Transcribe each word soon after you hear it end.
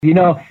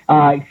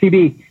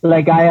CB,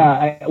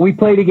 like we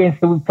played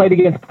against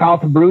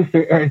Carlton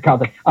Brewster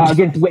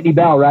against Whitney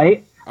Bell,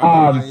 right?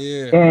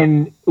 Yeah.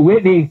 And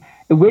Whitney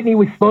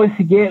was supposed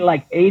to get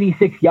like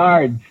 86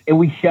 yards, and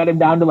we shut him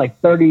down to like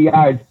 30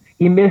 yards.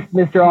 He missed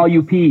Mr. All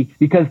UP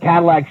because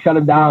Cadillac shut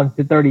him down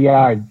to 30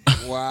 yards.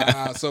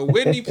 Wow. So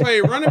Whitney played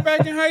running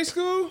back in high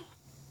school?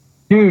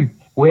 Dude,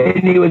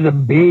 Whitney was a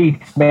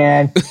beast,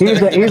 man.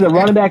 He's a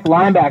running back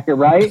linebacker,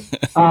 right?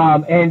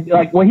 And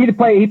like when he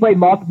played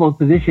multiple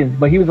positions,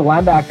 but he was a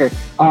linebacker.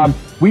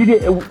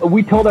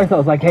 We told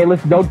ourselves like, hey,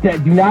 listen,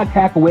 do not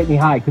tackle Whitney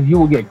high because you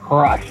will get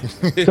crushed.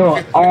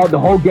 So the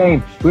whole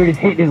game we were just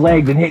hitting his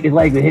legs and hitting his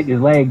legs and hitting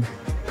his legs.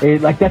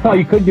 Like that's all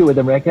you could do with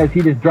him, right? Because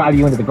he just drive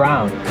you into the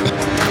ground.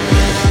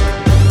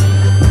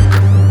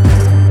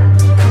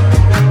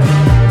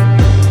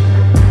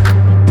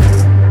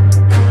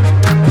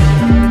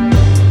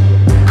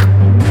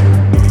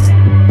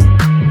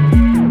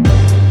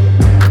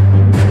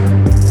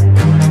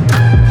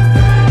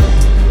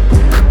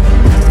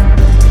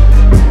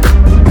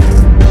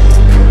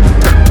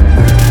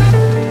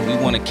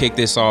 Kick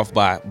this off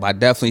by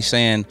definitely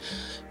saying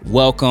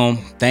welcome.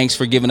 Thanks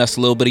for giving us a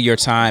little bit of your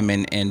time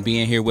and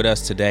being here with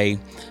us today.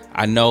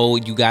 I know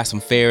you got some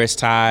Ferris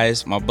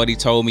ties. My buddy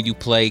told me you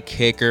play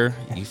kicker.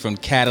 You from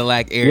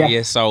Cadillac area.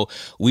 Yeah. So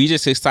we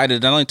just excited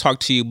to not only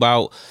talk to you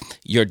about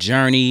your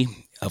journey,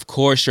 of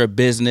course, your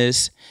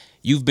business.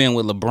 You've been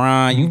with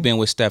LeBron. You've been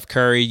with Steph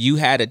Curry. You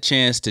had a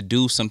chance to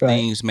do some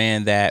things,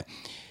 man, that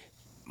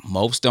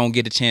most don't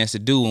get a chance to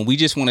do. And we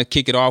just want to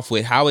kick it off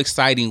with how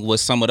exciting was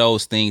some of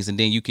those things, and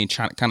then you can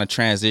kind of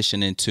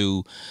transition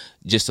into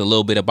just a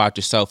little bit about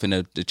yourself in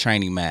the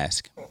training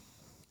mask.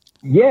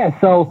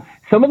 Yeah, so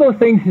some of those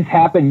things just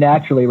happen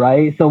naturally,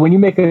 right? So when you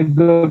make a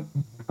good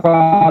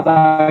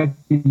product,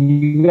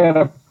 you got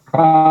a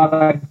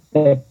product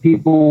that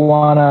people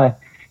want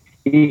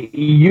to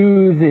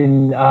use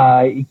and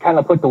you kind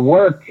of put the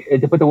work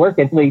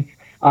into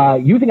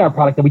using our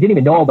product that we didn't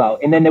even know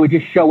about, and then they would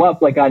just show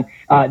up like on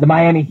the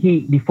Miami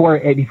Heat before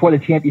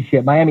the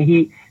championship. Miami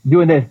Heat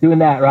doing this, doing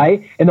that,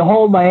 right? And the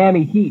whole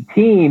Miami Heat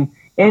team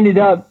ended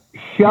up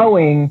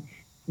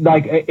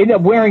ended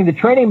up wearing the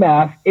training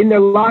mask in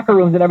their locker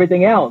rooms and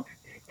everything else.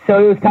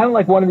 So it was kind of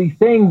like one of these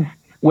things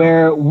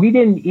where we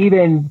didn't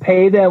even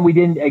pay them. We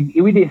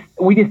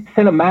just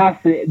sent a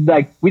mask.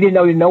 Like we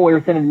didn't even know we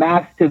were sending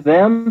masks to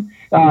them.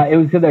 It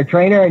was to their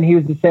trainer, and he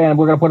was just saying,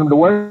 "We're going to put them to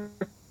work."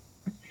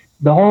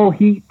 The whole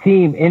Heat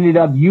team ended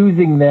up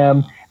using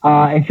them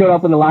and showed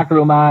up in the locker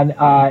room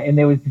and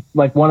it was just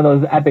like one of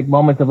those epic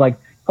moments of like,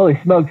 holy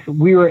smokes,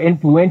 we were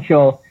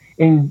influential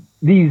in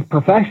these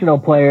professional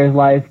players'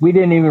 lives. We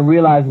didn't even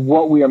realize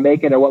what we were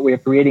making or what we were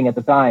creating at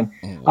the time.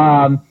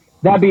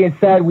 That being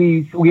said,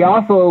 we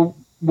also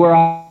were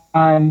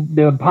on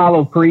the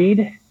Apollo Creed.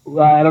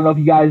 I don't know if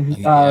you guys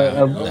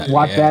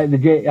watched that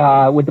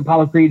with the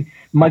Apollo Creed,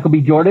 Michael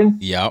B. Jordan.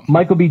 Yeah.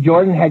 Michael B.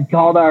 Jordan had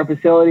called our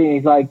facility and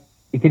he's like,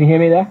 can you hear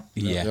me there?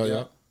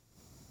 Yeah.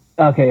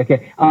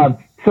 Okay.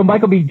 So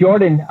Michael B.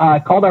 Jordan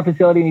called our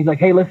facility and he's like,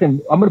 hey,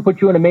 listen, I'm going to put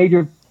you in a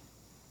major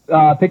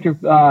picture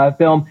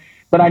film,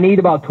 but I need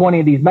about 20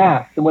 of these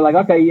masks. And we're like,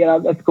 okay, yeah,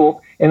 that's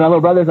cool. And my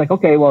little brother's like,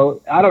 okay,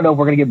 well, I don't know if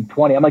we're going to give him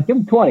 20. I'm like, give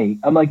him 20.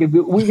 I'm like, if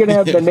we're going to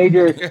have the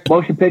major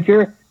motion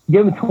picture,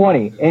 give him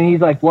 20. And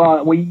he's like,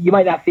 well, you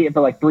might not see it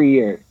for like 3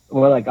 years. And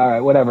we're like, all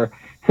right, whatever.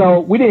 So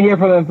we didn't hear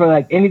from him for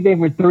like anything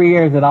for 3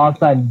 years, and all of a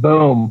sudden,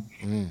 boom,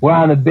 we're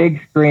on the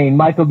big screen.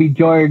 Michael B.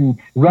 Jordan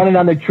running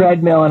on the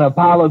treadmill in an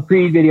Apollo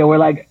Creed video. We're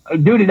like,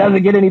 dude, it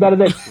doesn't get any better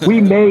than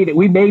we made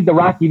the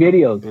Rocky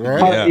videos.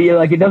 Right? Yeah.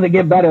 Like it doesn't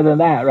get better than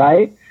that,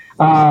 right?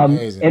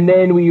 And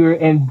then we were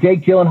in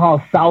Jake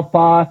Gyllenhaal's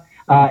Southpaw,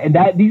 and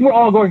these were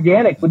all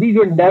organic, but these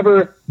were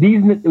never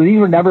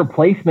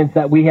placements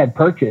that we had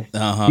purchased.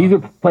 These were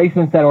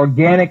placements that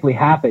organically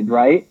happened,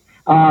 right?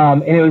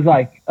 And it was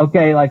like,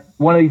 okay, like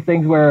one of these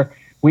things where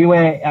we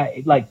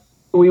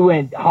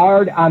went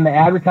hard on the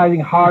advertising,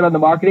 hard on the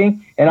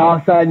marketing, and all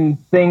of a sudden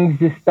things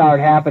just start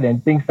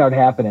happening.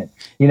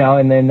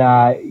 And then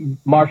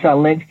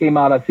Marshawn Lynch came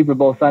out on Super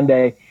Bowl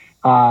Sunday,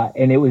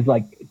 and it was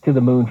like to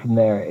the moon from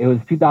there. It was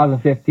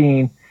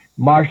 2015.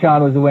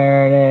 Marshawn was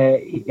wearing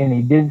it, and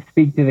he didn't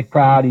speak to the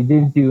crowd. He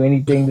didn't do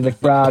anything to the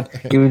crowd.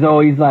 He was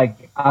always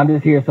like, I'm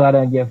just here so I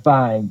don't get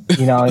fined,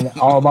 and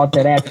all about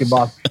that action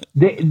ball.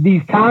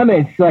 These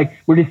comments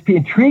were just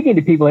intriguing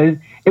to people. It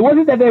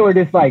wasn't that they were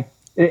just like,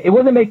 it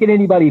wasn't making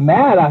anybody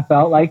mad. I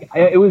felt like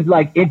it was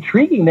like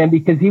intriguing them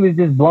because he was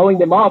just blowing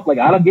them off. Like,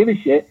 I don't give a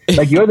shit.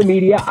 Like, you're the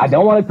media. I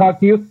don't want to talk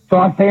to you. So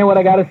I'm saying what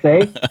I got to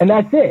say. And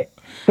that's it.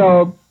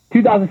 So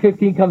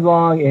 2015 comes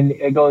along and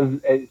it goes,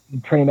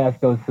 training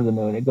mask goes to the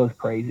moon. It goes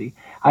crazy.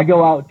 I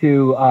go out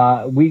to,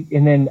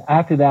 and then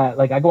after that,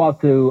 like I go out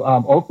to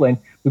Oakland.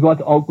 We go out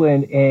to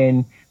Oakland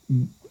and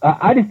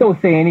I just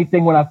don't say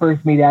anything when I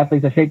first meet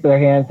athletes. I shake their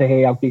hand, say,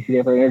 hey, I'm Casey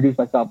Danford, introduce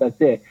myself. That's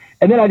it.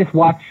 And then I just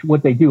watch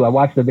what they do. I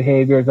watch their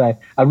behaviors. I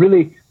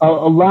really, a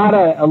lot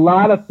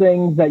of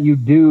things that you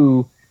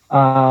do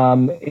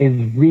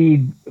is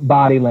read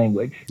body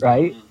language,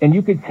 right? And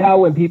you can tell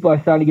when people are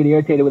starting to get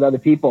irritated with other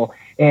people.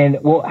 And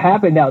what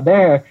happened out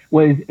there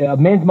was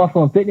Men's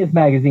Muscle and Fitness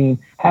magazine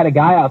had a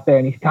guy out there,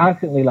 and he's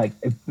constantly like,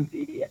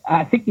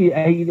 I think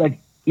he like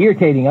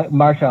irritating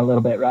Marshawn a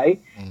little bit, right?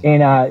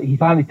 And he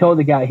finally told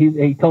the guy,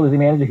 he told his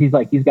manager, he's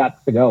like, he's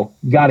got to go.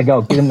 You got to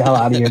go. Get him the hell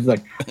out of here. He's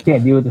like, I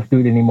can't deal with this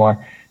dude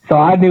anymore. So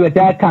I knew at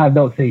that time,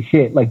 don't say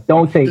shit. Like,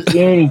 don't say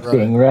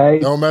anything,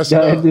 right? Don't mess it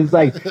up. Just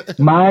like,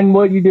 mind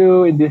what you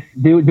do and just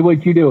do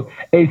what you do.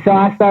 And so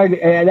I started,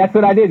 and that's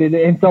what I did.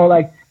 And so,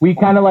 like, we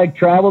kind of, like,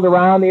 traveled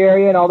around the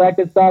area and all that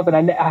good stuff.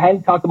 And I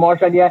hadn't talked to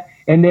Marshawn yet.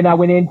 And then I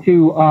went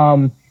into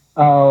a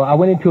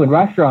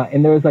restaurant,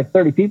 and there was, like,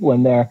 30 people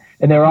in there.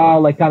 And they're all,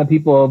 like, kind of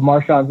people of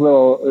Marshawn's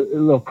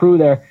little crew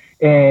there.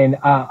 And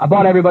I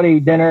bought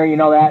everybody dinner, you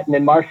know that. And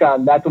then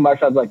Marshawn, that's when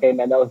Marshawn's like, hey,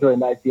 man, that was really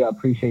nice of you. I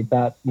appreciate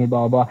that, blah,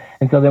 blah, blah.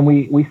 And so then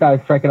we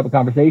started striking up a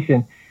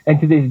conversation. And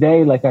to this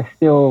day, like, I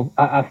still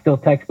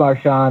text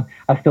Marshawn.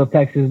 I still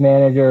text his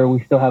manager.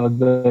 We still have a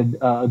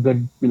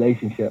good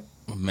relationship.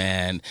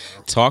 Man,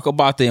 talk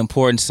about the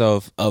importance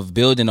of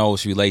building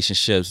those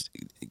relationships,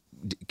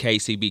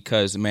 Casey,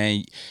 because,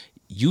 man,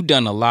 you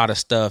done a lot of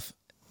stuff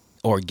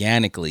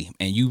organically,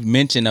 and you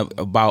mentioned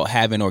about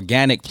having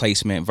organic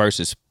placement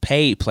versus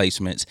paid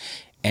placements,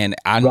 and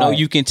I know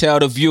you can tell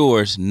the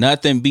viewers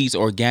nothing beats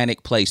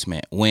organic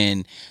placement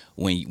when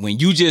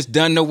you just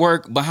done the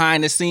work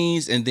behind the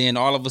scenes, and then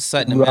all of a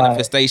sudden the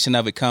manifestation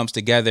of it comes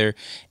together,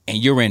 and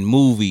you're in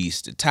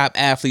movies. The top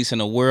athletes in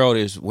the world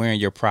is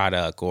wearing your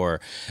product, or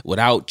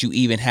without you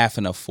even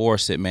having to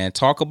force it. Man,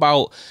 talk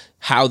about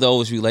how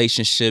those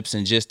relationships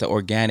and just the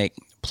organic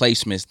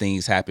placements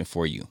things happen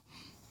for you.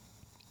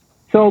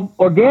 So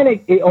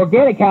organic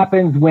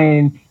happens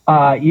when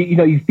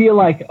you feel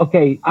like,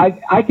 okay,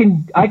 I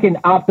can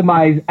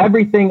optimize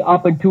everything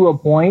up until a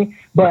point,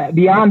 but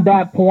beyond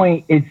that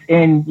point, it's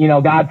in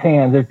God's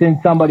hands. It's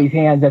in somebody's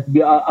hands that's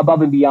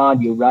above and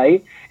beyond you,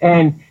 right?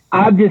 And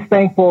I'm just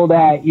thankful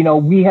that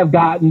we have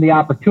gotten the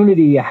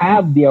opportunity to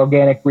have the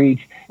organic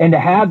reach and to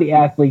have the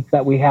athletes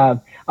that we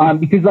have,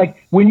 because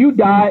like when you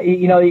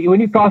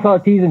when you cross all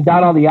the T's and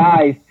dot all the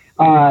I's.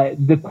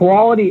 The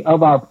quality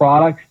of our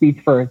product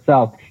speaks for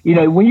itself.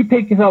 When you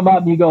pick something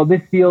up and you go,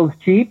 this feels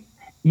cheap,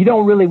 you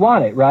don't really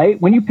want it, right?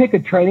 When you pick a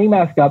training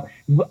mask up,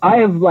 I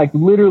have like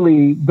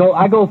literally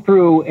I go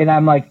through and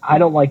I'm like, I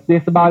don't like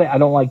this about it. I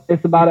don't like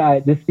this about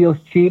it. This feels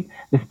cheap.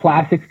 This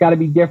plastic's got to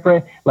be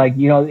different. Like,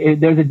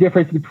 there's a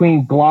difference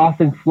between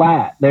gloss and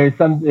flat. There's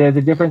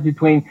a difference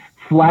between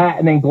flat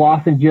and then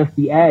gloss and just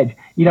the edge.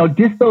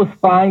 Just those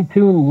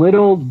fine-tuned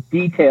little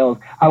details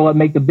are what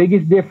make the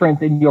biggest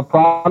difference in your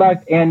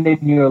product and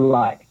in your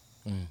life.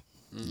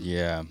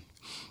 Yeah.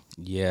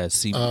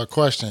 See,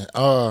 question.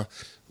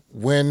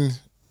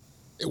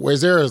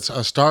 Was there a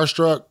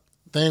starstruck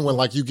thing when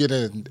like you get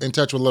in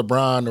touch with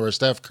LeBron or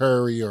Steph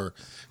Curry, or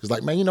it's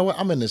like, man, you know what?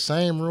 I'm in the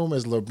same room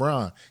as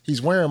LeBron.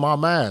 He's wearing my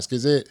mask.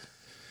 Was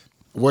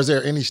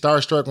there any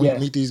starstruck when you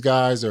meet these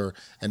guys? And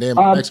then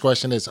my next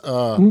question is,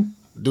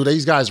 do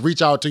these guys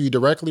reach out to you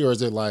directly, or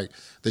is it like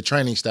the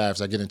training staffs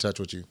that get in touch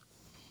with you?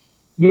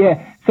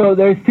 Yeah, so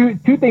there's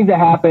two things that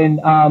happen.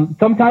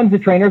 Sometimes the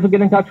trainers will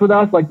get in touch with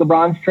us, like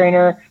LeBron's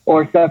trainer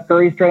or Steph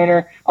Curry's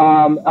trainer.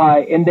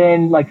 And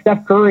then like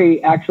Steph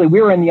Curry, actually,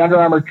 we were in the Under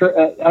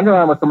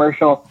Armour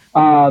commercial.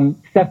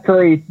 Steph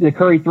Curry, the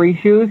Curry 3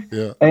 shoes,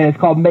 and it's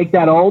called Make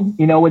That Old.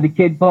 When the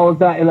kid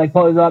pulls up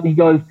and he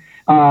goes,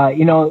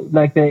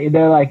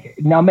 they're like,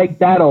 now make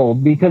that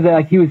old, because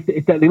like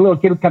the little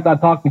kid kept on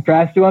talking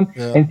trash to him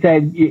and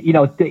said,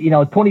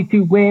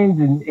 22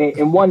 wins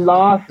and 1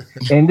 loss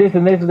and this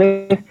and this and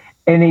this.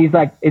 And he's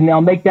like, and now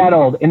make that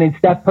old. And then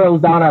Steph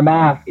pulls down our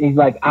mask and he's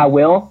like, I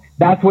will.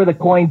 That's where the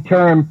coined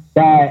term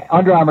that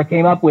Under Armour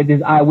came up with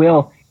is I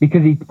will,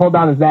 because he pulled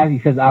down his mask. He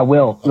says, I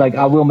will, like,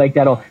 I will make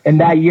that old. And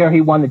that year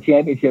he won the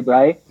championship,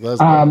 right?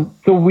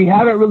 So we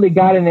haven't really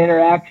got an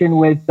interaction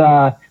with,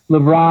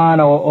 LeBron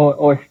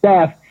or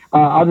Steph,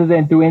 other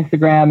than through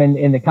Instagram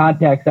and the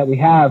contacts that we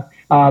have.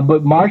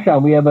 But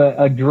Marshawn, we have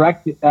a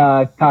direct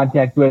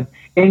contact with.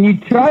 And you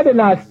try to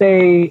not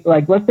stay,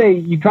 like, let's say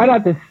you try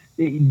not to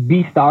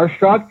be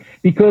starstruck,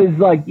 because,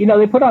 like,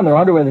 they put on their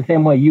underwear the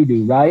same way you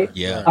do, right?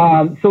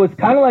 Yeah. So it's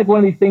kind of like one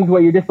of these things where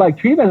you're just like,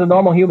 treat them as a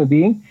normal human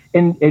being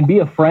and be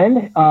a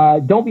friend.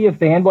 Don't be a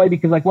fanboy,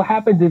 because, like, what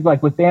happens is,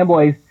 like, with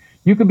fanboys,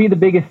 you could be the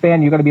biggest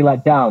fan, you're going to be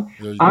let down.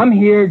 I'm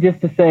here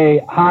just to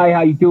say, hi,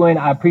 how you doing?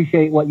 I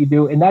appreciate what you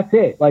do. And that's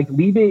it. Like,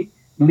 leave it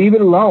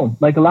alone.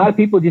 Like, a lot of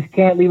people just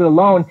can't leave it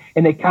alone.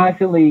 And they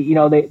constantly,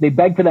 they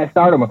beg for that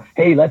stardom, or,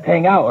 hey, let's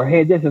hang out, or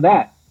hey, this or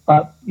that.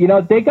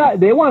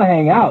 They want to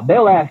hang out.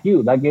 They'll ask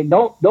you. Like,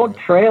 don't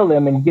trail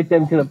them and get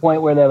them to the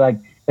point where they're like,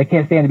 they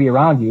can't stand to be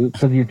around you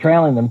because you're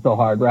trailing them so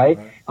hard, right?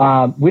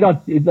 We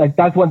don't, like,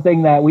 that's one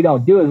thing that we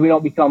don't do, is we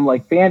don't become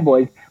like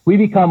fanboys. We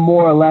become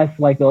more or less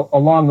like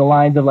along the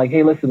lines of like,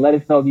 hey, listen, let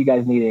us know if you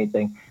guys need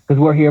anything, because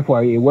we're here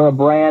for you. We're a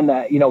brand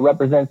that,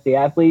 represents the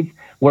athletes.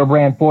 We're a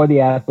brand for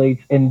the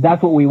athletes, and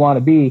that's what we want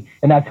to be,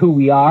 and that's who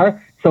we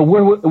are. So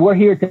we're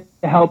here to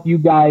help you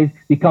guys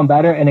become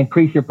better and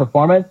increase your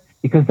performance,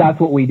 because that's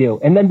what we do.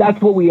 And then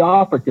that's what we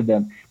offer to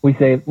them. We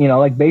say,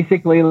 like,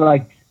 basically,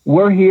 like,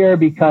 we're here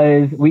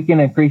because we can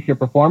increase your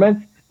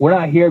performance. We're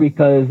not here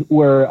because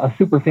we're a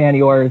super fan of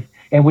yours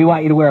and we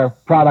want you to wear a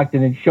product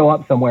and then show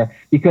up somewhere,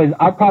 because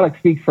our product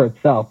speaks for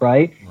itself,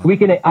 right?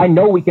 I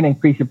know we can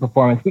increase your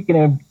performance. We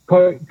can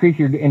increase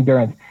your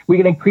endurance. We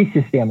can increase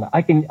your stamina.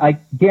 I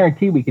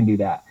guarantee we can do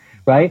that,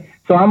 right?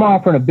 So I'm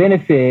offering a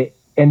benefit,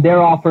 and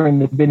they're offering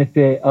the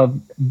benefit of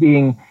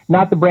being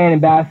not the brand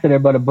ambassador,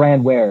 but a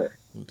brand wearer.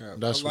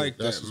 That's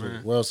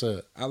man. Well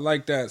said. I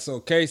like that.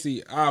 So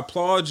Casey, I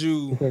applaud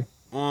you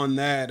on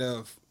that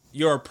of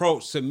your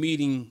approach to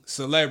meeting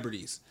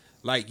celebrities,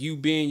 like you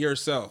being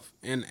yourself.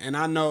 And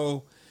I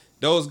know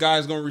those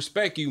guys gonna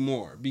respect you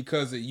more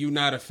because you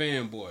not a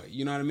fanboy.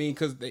 You know what I mean?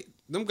 Because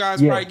them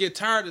guys probably get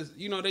tired of,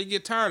 they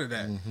get tired of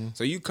that. Mm-hmm.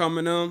 So you come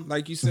to them,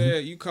 like you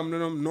said, you come to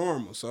them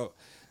normal. So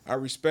I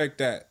respect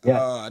that.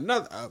 Yeah.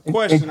 Another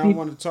question I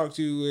want to talk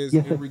to you is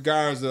in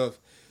regards of,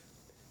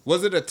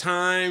 was it a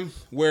time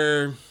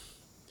where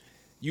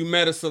you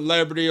met a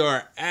celebrity or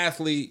an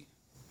athlete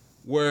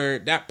where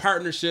that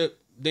partnership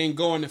didn't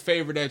go in the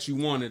favor that you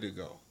wanted to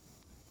go?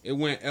 It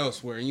went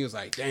elsewhere, and you was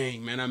like,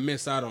 "Dang, man, I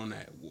missed out on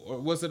that." Or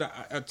was it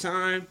a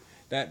time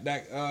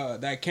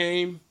that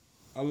came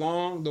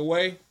along the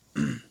way?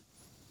 There's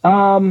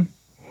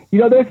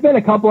been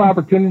a couple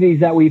opportunities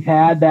that we've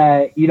had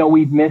that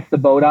we've missed the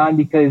boat on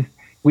because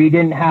we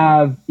didn't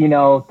have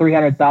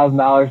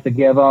 $300,000 to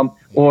give them,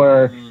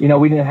 or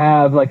we didn't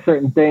have like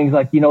certain things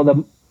like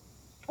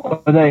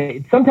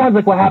sometimes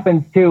like what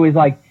happens too is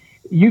like,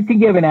 you can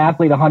give an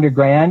athlete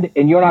 $100,000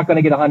 and you're not going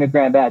to get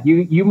 $100,000 back.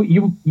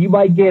 You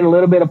might get a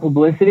little bit of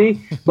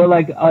publicity, but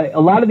like a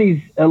lot of the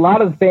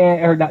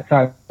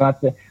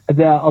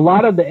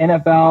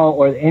NFL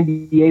or the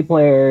NBA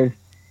players,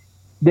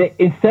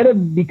 instead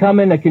of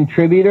becoming a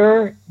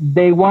contributor,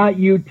 they want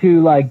you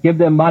to like give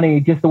them money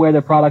just to wear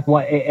their product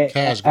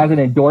as an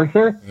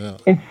endorser. Yeah.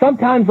 And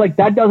sometimes like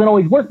that doesn't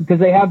always work because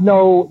they have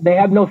no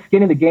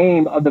skin in the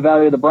game of the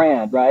value of the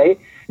brand, right?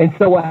 And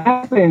so what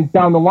happens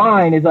down the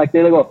line is like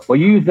they go, well,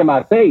 you used in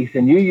my face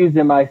and you used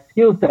in my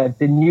skill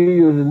sets and you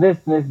using this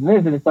and this and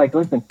this. And it's like,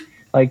 listen,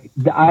 like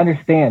I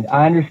understand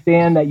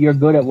that you're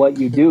good at what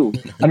you do.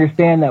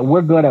 Understand that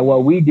we're good at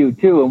what we do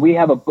too. And we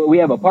have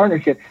a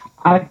partnership.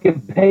 I can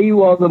pay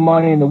you all the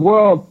money in the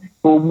world,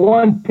 but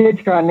one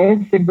picture on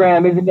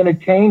Instagram isn't going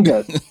to change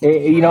us.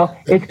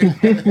 It's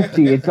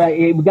consistency. It's like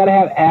we got to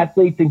have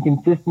athletes and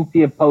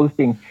consistency of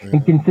posting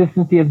and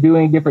consistency of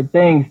doing different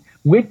things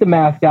with the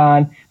mask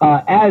on,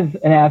 as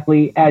an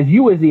athlete, as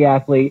you as the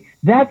athlete.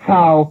 That's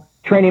how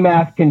Training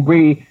Mask can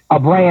be a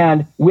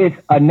brand with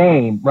a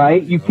name,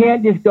 right? You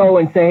can't just go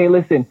and say, hey,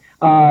 listen,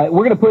 we're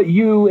going to put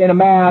you in a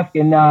mask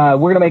and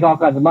we're going to make all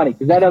kinds of money,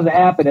 because that doesn't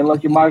happen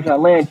unless you're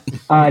Marshawn Lynch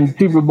on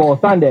Super Bowl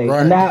Sunday.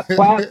 Right. And that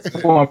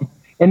platform,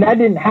 and that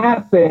didn't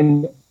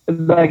happen,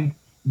 like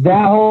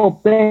that whole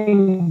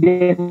thing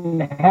didn't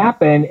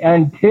happen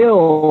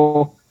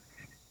until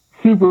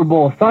Super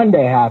Bowl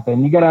Sunday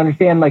happened. You got to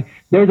understand, like,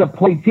 there's a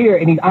place here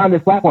and he's on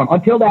this platform.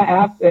 Until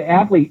that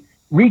athlete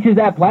reaches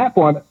that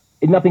platform,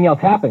 nothing else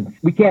happens.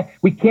 We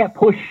can't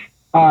push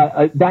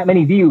that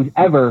many views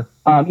ever.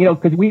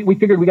 Because we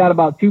figured we got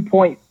about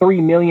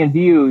 2.3 million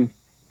views,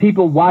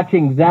 people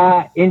watching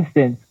that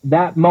instance,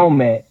 that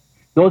moment,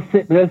 those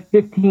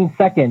 15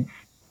 seconds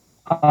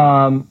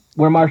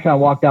where Marshawn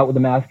walked out with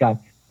the mask on.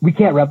 We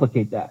can't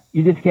replicate that.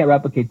 You just can't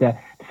replicate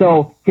that.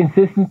 So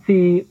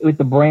consistency with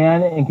the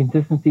brand and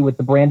consistency with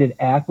the branded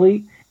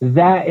athlete,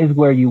 that is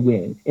where you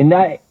win. And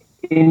that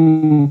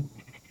in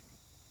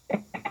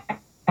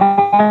the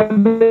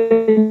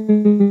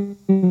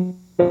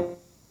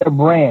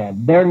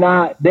brand,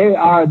 they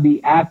are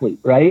the athlete,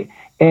 right?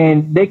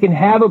 And they can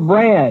have a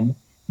brand,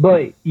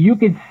 but you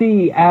can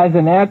see as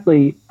an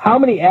athlete, how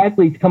many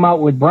athletes come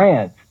out with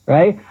brands,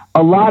 right?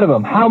 A lot of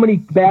them. How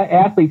many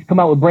athletes come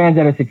out with brands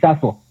that are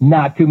successful?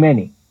 Not too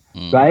many,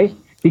 right?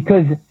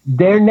 Because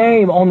their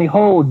name only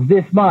holds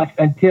this much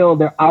until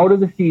they're out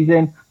of the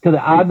season, till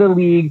they're out of the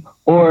league,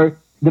 or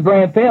the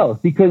brand fails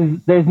because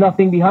there's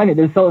nothing behind it.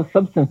 There's no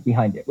substance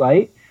behind it,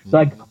 right?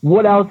 Like,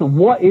 what else?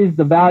 What is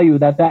the value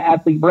that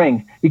athlete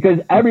brings?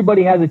 Because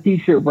everybody has a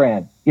T-shirt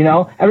brand,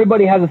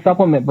 everybody has a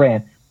supplement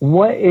brand.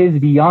 What is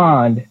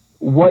beyond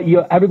what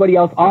everybody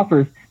else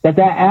offers that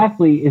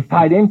athlete is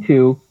tied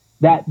into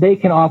that they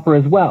can offer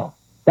as well?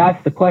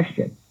 That's the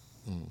question.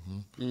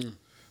 Mm-hmm.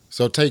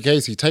 So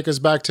Casey, take us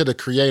back to the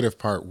creative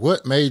part.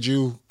 What made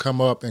you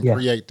come up and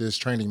create this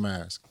training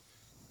mask?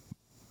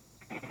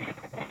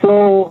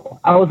 So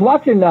I was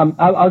watching,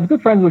 I was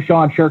good friends with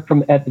Sean Shirk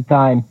at the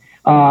time.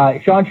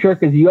 Sean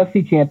Shirk is a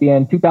UFC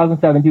champion,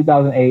 2007,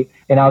 2008,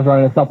 and I was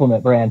running a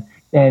supplement brand,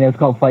 and it was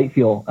called Fight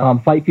Fuel.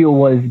 Fight Fuel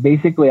was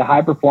basically a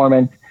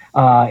high-performance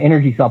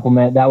energy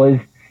supplement that was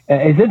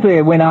essentially,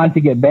 it went on to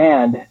get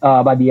banned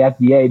by the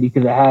FDA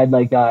because it had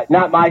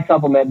not my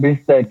supplement, but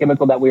just the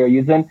chemical that we were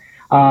using.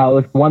 It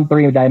was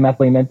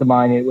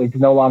 1,3-dimethylamine. It's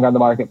no longer on the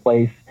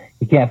marketplace.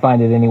 You can't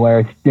find it anywhere.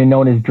 It's been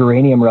known as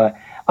geranium rut.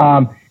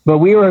 But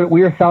we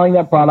were selling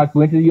that product. We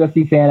went to the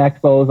UFC fan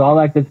expos, all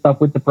that good stuff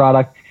with the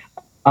product.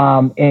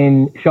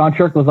 And Sean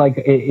Shirk was like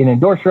an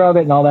endorser of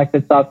it and all that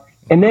good stuff.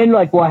 And then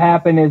like what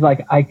happened is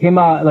like I come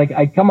out and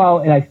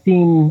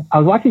I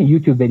was watching a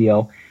YouTube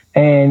video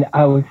and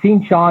I was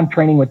seeing Sean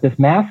training with this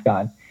mask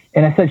on.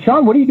 And I said,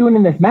 Sean, what are you doing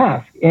in this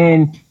mask?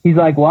 And he's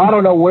like, well, I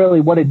don't know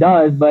really what it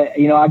does, but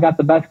I got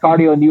the best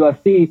cardio in the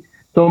UFC,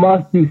 so it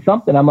must do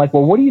something. I'm like,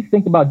 well, what do you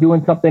think about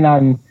doing something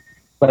on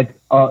like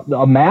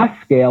a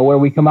mask scale where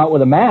we come out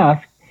with a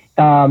mask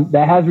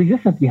that has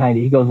resistance behind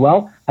it? He goes,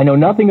 well, I know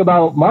nothing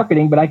about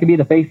marketing, but I can be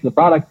the face of the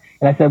product.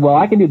 And I said, well,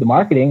 I can do the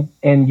marketing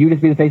and you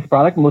just be the face of the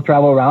product and we'll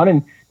travel around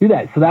and do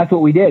that. So that's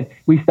what we did.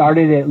 We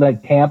started at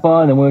like Tampa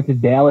and then we went to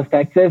Dallas,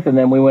 Texas. And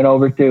then we went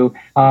over to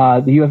the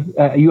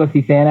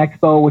UFC Fan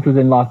Expo, which was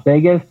in Las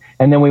Vegas.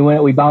 And then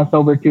we bounced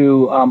over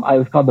to, it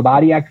was called the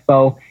Body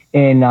Expo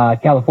in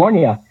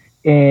California.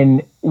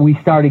 And we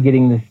started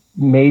getting this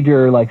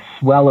major like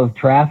swell of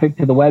traffic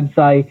to the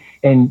website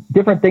and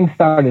different things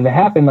started to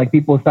happen. Like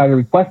people started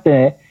requesting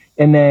it.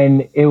 And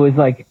then it was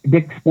like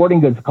Dick's Sporting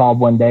Goods called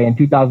one day in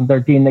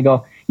 2013. They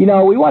go,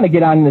 we want to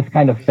get on this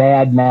kind of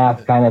fad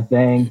mask kind of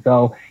thing.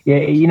 So,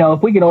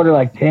 if we can order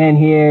like 10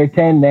 here,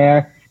 10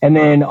 there. And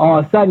then all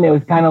of a sudden it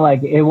was kind of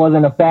like it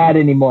wasn't a fad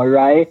anymore,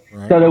 right?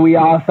 So that we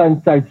all of a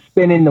sudden started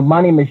spinning the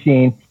money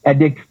machine at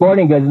Dick's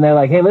Sporting Goods. And they're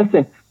like, hey,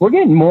 listen, we're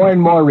getting more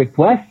and more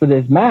requests for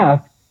this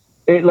mask.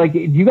 Do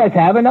you guys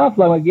have enough?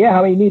 I'm like, yeah,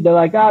 how many you need? They're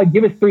like,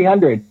 give us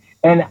 300.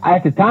 And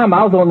at the time,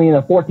 I was only in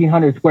a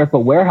 1,400 square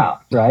foot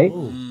warehouse, right?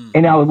 Ooh.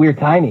 And we were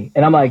tiny.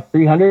 And I'm like,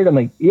 300? I'm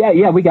like,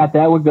 yeah, we got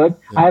that. We're good.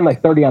 Yeah. I had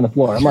like 30 on the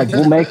floor. I'm like,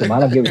 we'll make them.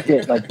 I don't give a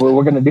shit. Like,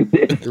 we're going to do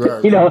this.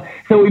 Right.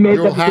 So we made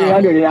up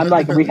 300. And I'm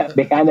like,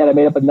 behind that, I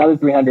made up another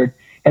 300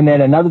 and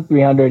then another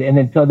 300. And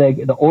then so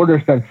the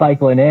orders started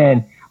cycling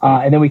in.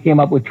 And then we came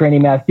up with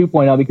Training Mask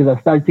 2.0 because I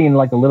started seeing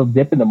like a little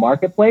dip in the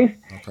marketplace.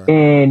 Okay.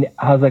 And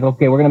I was like,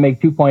 okay, we're going to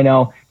make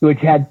 2.0, which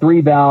had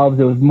 3 valves.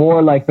 It was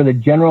more like for the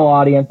general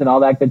audience and all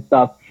that good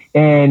stuff.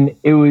 And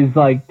it was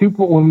like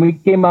when we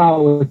came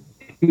out with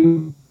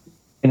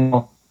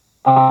 2.0,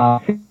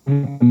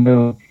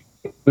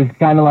 it was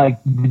kind of like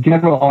the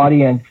general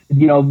audience,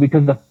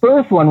 because the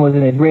first one was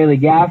an Israeli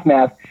gas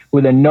mask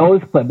with a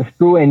nose clip, a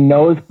screw-in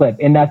nose clip,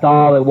 and that's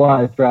all it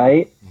was,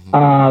 right?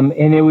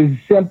 And it was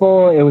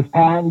simple, it was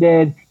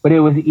patented, but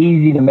it was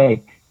easy to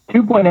make.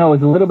 2.0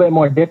 was a little bit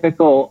more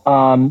difficult.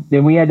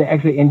 Then we had to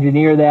actually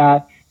engineer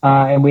that,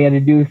 and we had to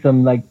do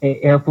some like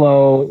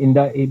airflow,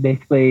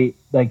 basically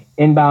like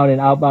inbound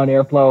and outbound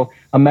airflow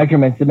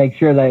measurements to make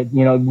sure that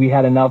we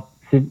had enough,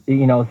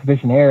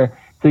 sufficient air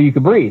so you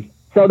could breathe.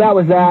 So that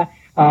was that.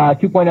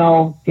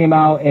 2.0 came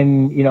out,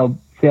 and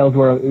sales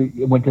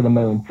went to the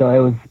moon.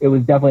 So it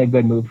was definitely a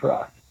good move for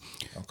us.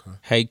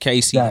 Hey,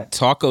 Casey,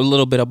 talk a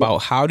little bit about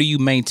how do you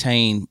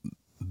maintain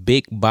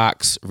big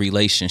box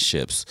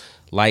relationships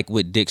like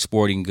with Dick's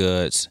Sporting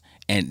Goods,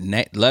 and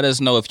let us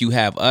know if you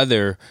have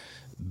other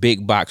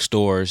big box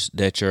stores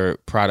that your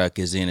product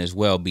is in as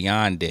well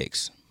beyond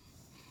Dick's.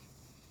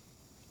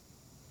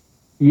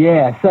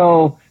 Yeah,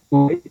 so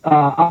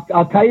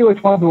I'll tell you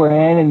which ones we're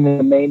in and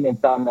the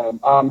maintenance on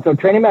them. So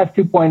Training Mask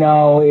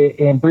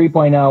 2.0 and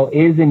 3.0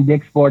 is in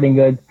Dick's Sporting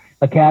Goods,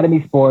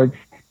 Academy Sports,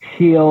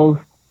 Shields,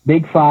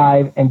 Big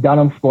Five, and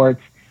Dunham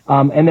Sports.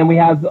 And then we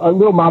have a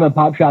little mom and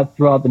pop shops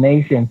throughout the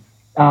nation.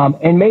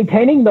 And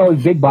maintaining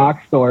those big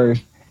box stores,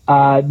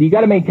 you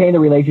got to maintain the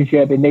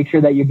relationship and make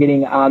sure that you're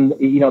getting on,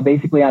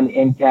 basically on the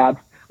end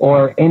caps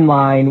or in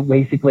line,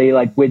 basically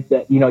like with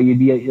the, you'd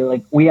be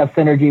like, we have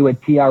synergy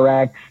with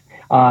TRX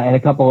and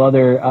a couple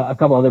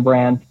other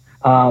brands,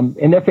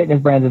 and their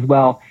fitness brands as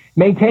well.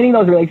 Maintaining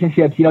those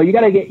relationships, you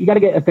got to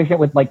get efficient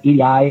with like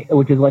EDI,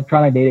 which is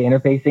electronic data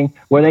interfacing,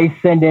 where they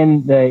send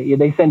in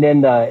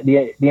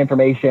the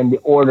information, the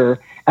order,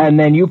 and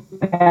then you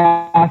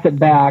pass it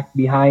back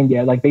behind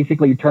you. Like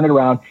basically you turn it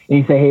around and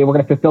you say, hey, we're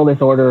going to fulfill this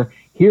order.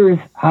 Here's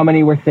how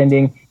many we're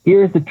sending.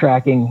 Here's the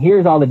tracking.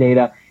 Here's all the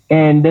data.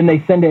 And then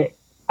they send it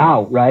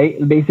out,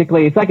 right?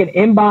 Basically it's like an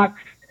inbox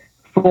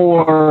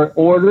for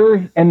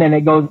orders, and then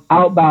it goes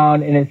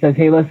outbound and it says,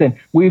 hey, listen,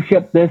 we've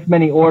shipped this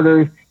many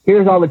orders.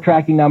 Here's all the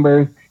tracking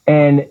numbers,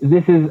 and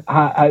this is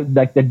how,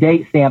 like the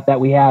date stamp that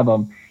we have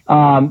them.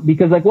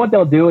 Because like what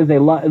they'll do is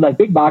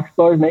big box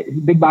stores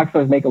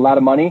make a lot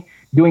of money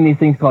doing these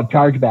things called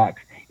chargebacks.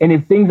 And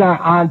if things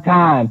aren't on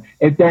time,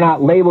 if they're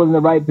not labeled in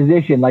the right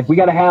position, like we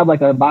got to have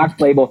like a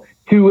box label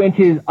 2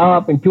 inches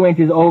up and 2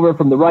 inches over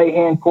from the right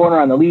hand corner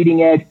on the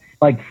leading edge,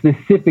 like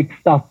specific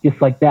stuff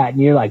just like that.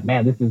 And you're like,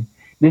 man,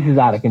 this is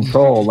out of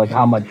control, like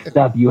how much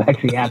stuff you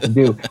actually have to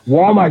do.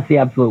 Walmart's the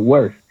absolute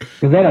worst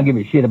because they don't give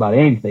a shit about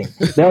anything.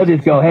 They'll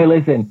just go, hey,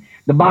 listen,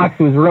 the box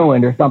was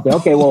ruined or something.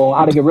 Okay, well,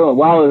 how'd it get ruined?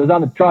 Well, it was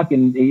on the truck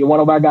and one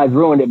of our guys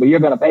ruined it, but you're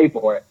going to pay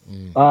for it.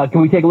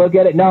 Can we take a look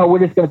at it? No, we're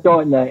just going to throw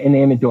it in the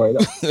inventory.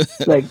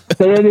 Like,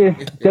 so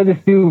they'll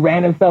just do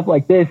random stuff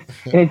like this.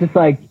 And it's just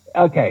like,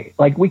 okay,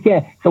 like we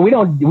can't, so we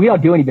don't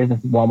do any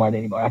business with Walmart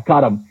anymore. I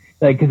cut them.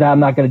 Like, because I'm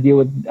not going to deal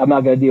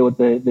with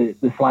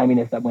the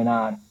sliminess that went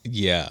on.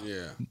 Yeah.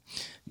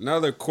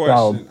 Another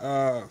question.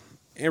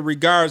 In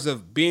regards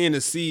of being a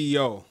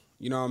CEO,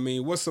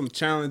 what's some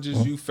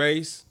challenges you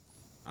face?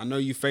 I know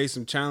you face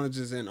some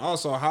challenges, and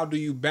also how do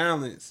you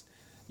balance,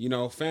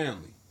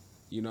 family?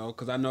 You know,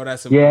 because I know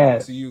that's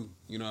important to you.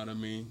 You know what I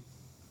mean?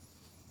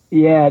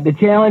 Yeah, the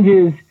challenge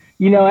is,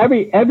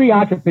 every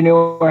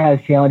entrepreneur has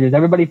challenges.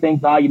 Everybody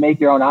thinks, you make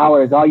your own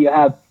hours,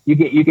 you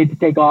get to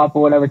take off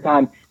or whatever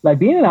time. Like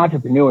being an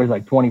entrepreneur is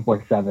like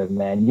 24/7,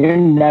 man. You're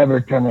never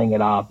turning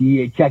it off.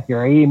 You check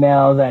your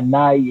emails at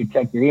night. You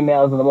check your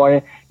emails in the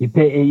morning.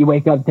 You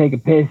wake up, take a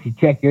piss. You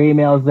check your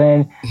emails.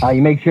 Then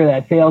you make sure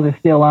that sales are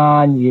still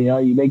on.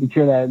 You making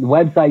sure that the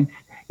website's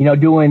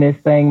doing this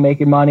thing,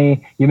 making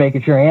money. You're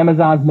making sure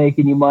Amazon's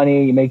making you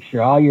money. You make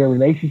sure all your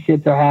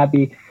relationships are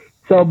happy.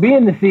 So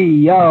being the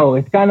CEO,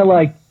 it's kind of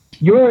like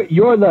you're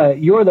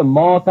the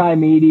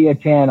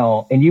multimedia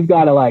channel, and you've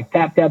got to like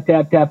tap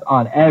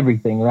on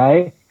everything,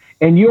 right?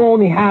 And you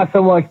only have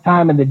so much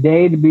time in the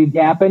day to be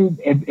tapping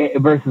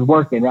versus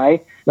working,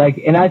 right? Like,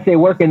 and I say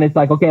working, it's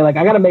like, okay, like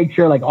I got to make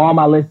sure like all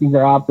my listings are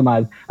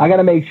optimized. I got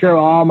to make sure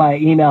all my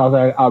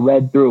emails are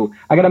read through.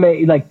 I got to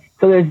make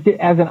so there's,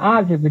 as an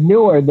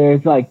entrepreneur,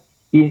 there's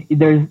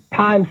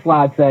time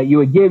slots that you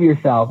would give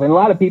yourself. And a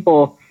lot of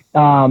people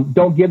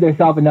don't give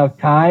themselves enough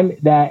time,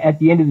 that at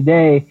the end of the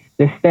day,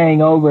 they're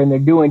staying over and they're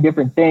doing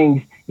different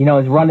things.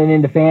 It's running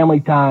into family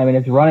time, and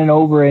it's running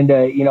over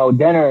into,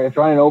 dinner. It's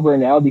running over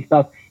into all these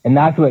stuff. And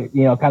that's what,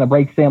 kind of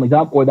breaks families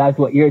up, or that's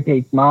what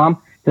irritates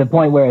mom to the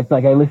point where it's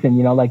like, hey,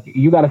 listen, like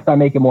you got to start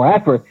making more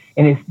effort.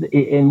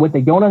 And what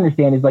they don't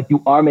understand is like,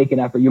 you are making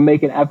effort. You're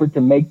making effort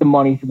to make the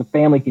money so the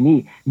family can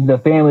eat. The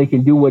family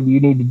can do what you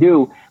need to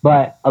do.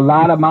 But a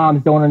lot of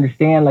moms don't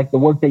understand like the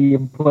work that you're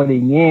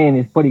putting in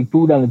is putting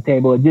food on the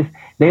table.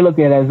 They look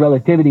at it as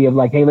relativity of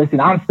like, hey, listen,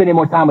 I'm spending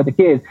more time with the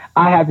kids.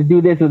 I have to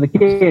do this with the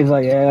kids.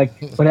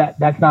 But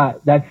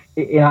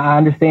I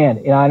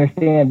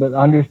understand, but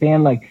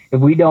understand like if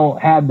we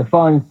don't have the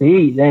funds to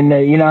eat, then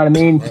you know what I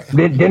mean.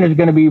 Dinner's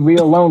going to be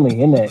real lonely,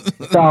 isn't it?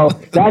 So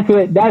that's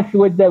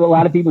what a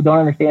lot of people don't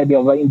understand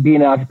about being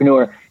an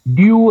entrepreneur.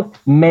 You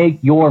make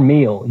your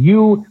meal.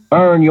 You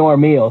earn your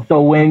meal.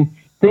 So when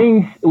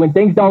things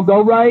don't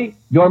go right,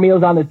 your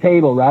meal's on the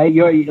table, right?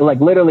 You're like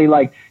literally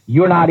like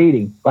you're not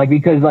eating, like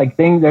because like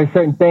there's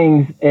certain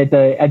things at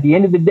the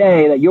end of the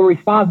day that you're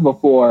responsible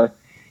for,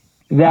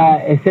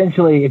 that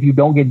essentially if you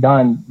don't get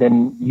done,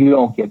 then you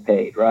don't get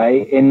paid,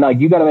 right? And like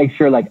you got to make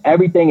sure like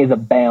everything is a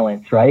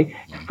balance, right?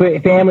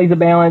 Family's a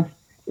balance,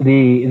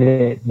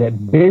 the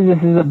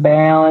business is a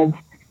balance,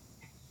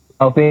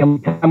 family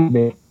time,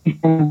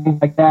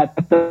 things like that.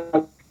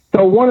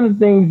 So one of the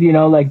things,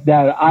 like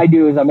that I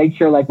do is I make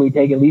sure like we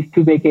take at least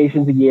 2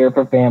 vacations a year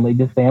for family,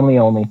 just family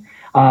only.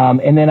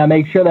 And then I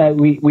make sure that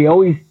we're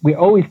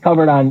always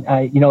covered on,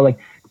 like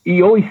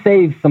you always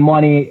save some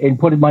money and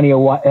put money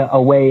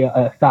away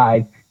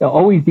aside. So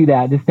always do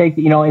that. Just take,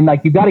 and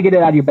like you got to get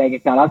it out of your bank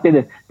account. I'll say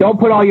this: don't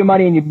put all your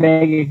money in your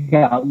bank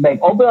account.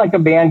 Open like a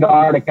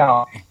Vanguard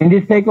account and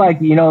just take like,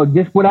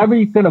 just whatever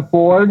you can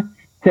afford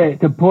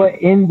to put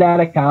in that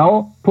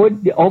account.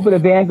 Open a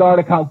Vanguard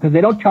account, because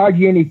they don't charge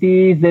you any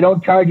fees. They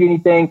don't charge you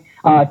anything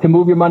to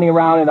move your money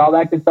around and all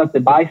that good stuff,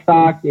 to buy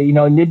stock.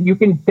 You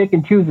can pick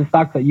and choose the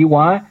stocks that you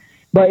want.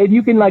 But if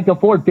you can like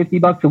afford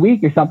 $50 a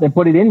week or something,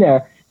 put it in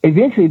there,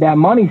 eventually that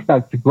money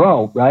starts to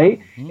grow, right?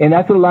 Mm-hmm. And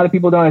that's what a lot of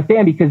people don't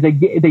understand, because they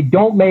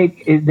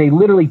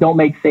literally don't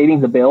make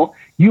savings a bill.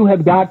 You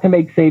have got to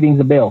make savings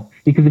a bill,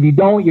 because if you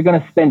don't, you're going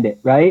to spend it,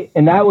 right?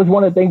 And that was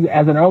one of the things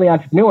as an early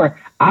entrepreneur,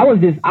 I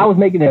was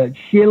making a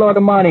shitload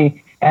of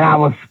money and I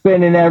was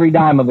spending every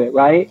dime of it,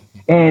 right?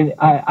 And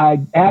I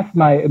asked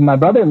my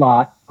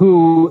brother-in-law,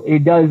 who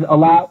it does a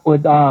lot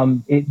with,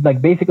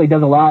 basically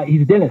does a lot.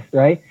 He's a dentist,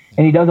 right?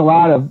 And he does a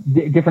lot of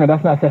different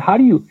investments. I said, how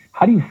do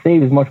you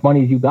save as much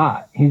money as you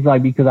got? He's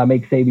like, because I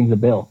make savings a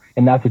bill,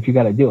 and that's what you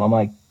got to do. I'm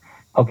like,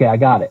 okay, I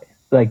got it.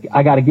 Like,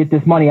 I got to get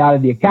this money out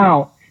of the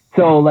account.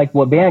 So like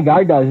what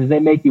Vanguard does is they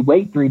make you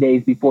wait 3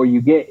 days before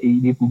you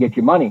can get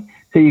your money.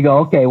 So you go,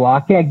 okay, well, I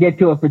can't get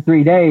to it for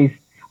 3 days.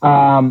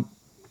 That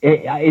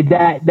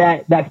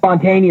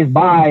spontaneous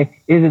buy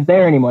isn't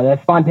there anymore.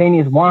 That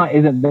spontaneous want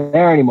isn't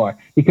there anymore,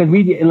 because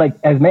we, like,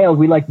 as males,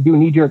 we like to do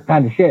knee-jerk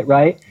kind of shit,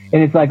 right?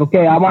 And it's like,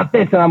 okay, I want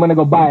this, and I'm going to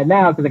go buy it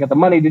now because I got the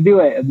money to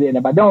do it. And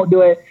if I don't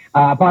do it,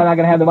 I'm probably not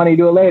going to have the money to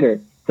do it later.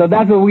 So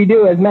that's what we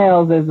do as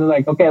males, is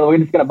like, okay, well, we're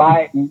just going to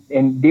buy it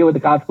and deal with the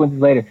consequences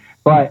later.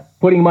 But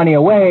putting money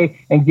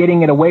away and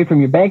getting it away from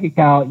your bank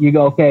account, you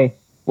go, okay,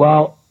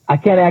 well, I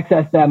can't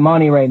access that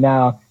money right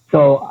now,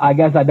 so I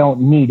guess I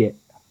don't need it.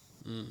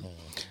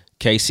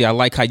 Casey, I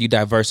like how you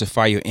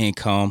diversify your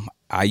income.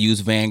 I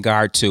use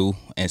Vanguard too,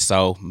 and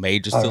so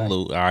major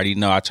salute. Right. I already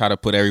know I try to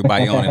put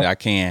everybody on it I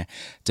can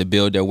to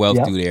build their wealth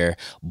through there.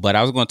 But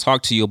I was going to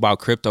talk to you about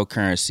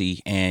cryptocurrency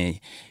and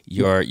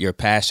your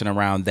passion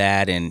around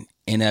that, and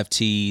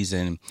NFTs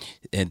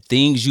and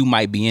things you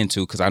might be into,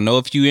 because I know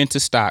if you're into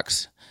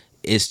stocks,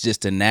 it's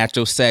just a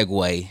natural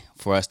segue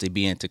for us to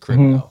be into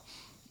crypto. Mm-hmm.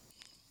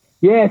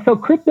 Yeah, so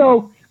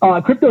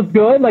crypto's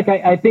good. Like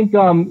I think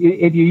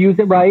if you use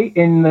it right,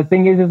 and the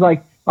thing is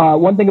like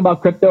one thing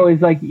about crypto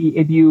is like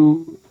if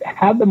you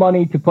have the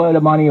money to put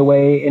the money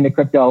away into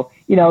crypto,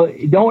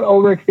 don't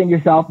overextend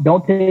yourself.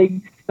 Don't take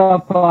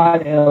stuff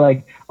out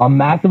like a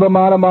massive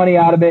amount of money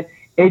out of it.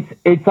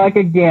 it's like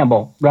a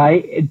gamble,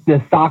 right?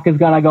 The stock is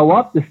going to go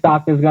up, the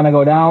stock is going to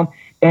go down.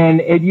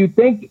 And if you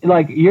think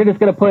like you're just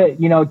going to put,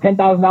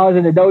 $10,000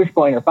 into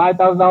Dogecoin or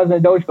 $5,000 into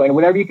Dogecoin or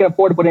whatever you can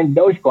afford to put into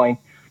Dogecoin,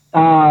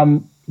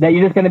 that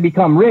you're just going to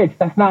become rich,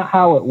 that's not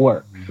how it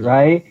works,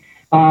 right?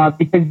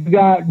 Because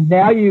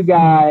you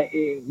got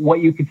what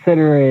you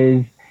consider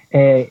is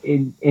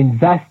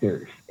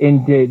investors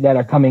that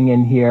are coming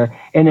in here,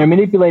 and they're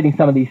manipulating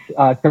some of these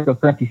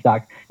cryptocurrency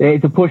stocks.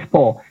 It's a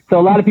push-pull. So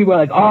a lot of people are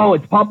like, oh,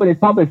 it's pumping, it's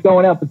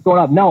going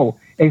up. No,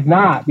 it's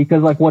not,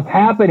 because like what's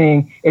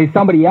happening is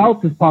somebody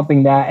else is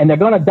pumping that, and they're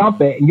going to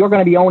dump it, and you're going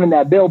to be owning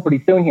that bill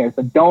pretty soon here.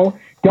 So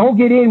don't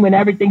get in when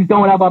everything's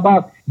going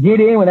up. Get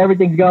in when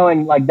everything's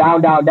going like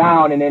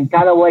down, and then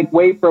kind of like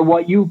wait for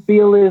what you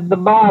feel is the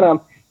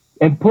bottom,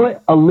 and put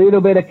a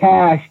little bit of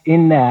cash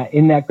in that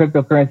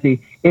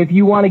cryptocurrency if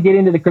you want to get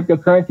into the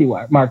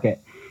cryptocurrency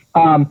market.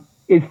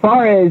 As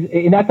far as,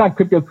 and that's not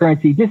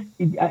cryptocurrency,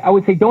 I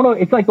would say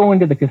it's like going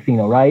to the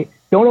casino, right?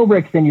 Don't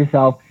overextend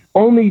yourself.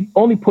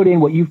 Only put in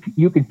what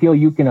you can feel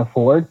you can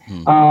afford.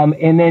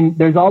 And then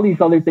there's all these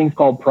other things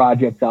called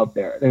projects out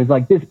there. There's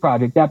like this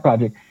project, that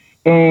project.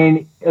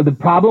 And the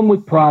problem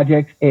with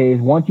projects is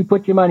once you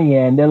put your money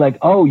in, they're like,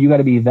 oh, you got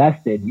to be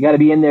vested. You got to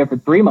be in there for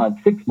 3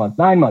 months, 6 months,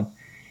 9 months.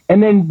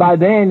 And then by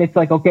then it's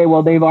like, okay,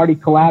 well, they've already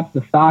collapsed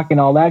the stock and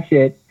all that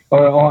shit,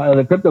 or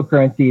the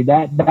cryptocurrency,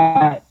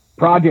 that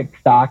project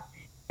stock,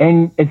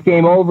 and it's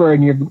game over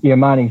and your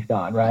money's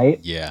gone, right?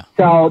 Yeah.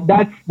 So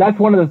that's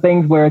one of the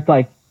things where it's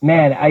like,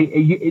 man,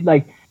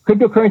 like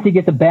cryptocurrency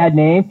gets a bad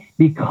name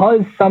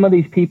because some of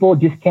these people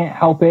just can't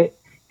help it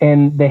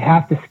and they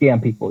have to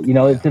scam people.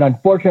 It's an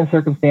unfortunate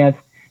circumstance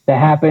that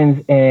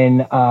happens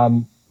in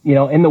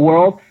in the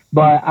world.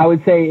 But I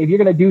would say if you're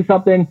going to do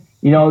something,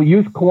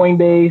 use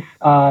Coinbase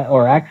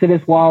or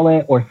Exodus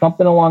Wallet or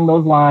something along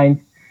those lines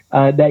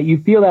that you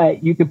feel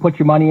that you could put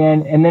your money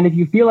in. And then if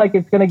you feel like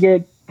it's going to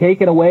get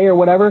taken away or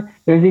whatever,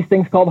 there's these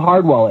things called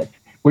hard wallets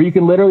where you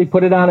can literally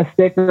put it on a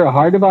stick or a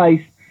hard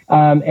device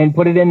and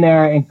put it in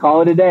there and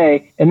call it a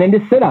day and then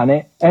just sit on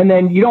it. And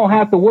then you don't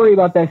have to worry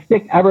about that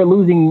stick ever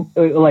losing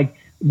like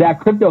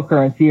that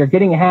cryptocurrency or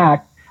getting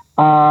hacked.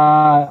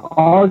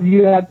 All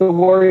you have to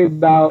worry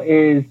about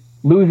is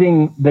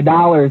losing the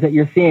dollars that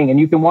you're seeing, and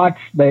you can watch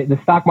the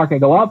stock market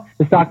go up,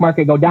 the stock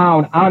market go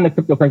down on the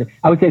cryptocurrency.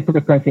 I would say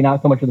cryptocurrency,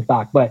 not so much of the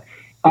stock, but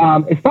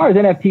as far as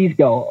NFTs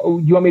go,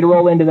 do you want me to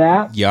roll into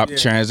that? Yep. Yeah.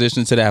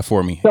 Transition to that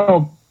for me.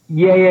 So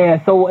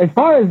yeah. So as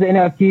far as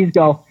NFTs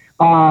go,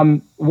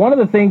 one of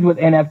the things with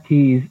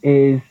NFTs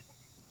is,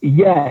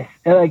 yes,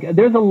 like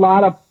there's a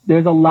lot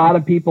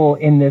of people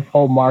in this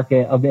whole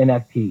market of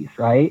NFTs,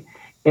 right?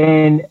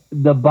 And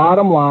the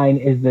bottom line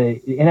is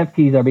the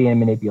NFTs are being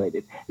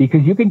manipulated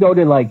because you can go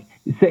to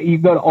you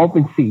go to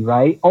OpenSea,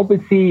 right?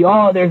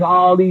 OpenSea, there's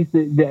all these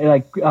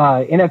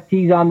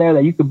NFTs on there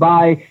that you could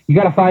buy. You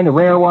got to find the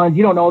rare ones.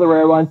 You don't know the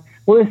rare ones.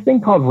 Well, this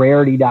thing called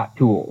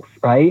rarity.tools,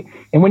 right?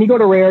 And when you go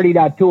to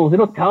rarity.tools,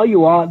 it'll tell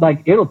you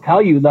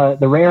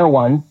the rare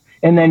ones,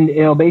 and then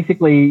it'll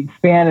basically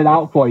span it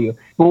out for you.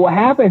 But what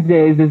happens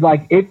is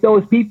like if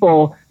those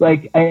people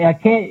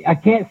I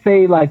can't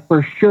say like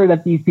for sure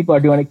that these people are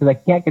doing it because I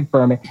can't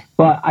confirm it,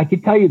 but I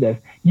can tell you this: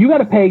 you got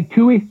to pay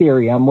 2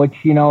 Ethereum, which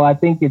I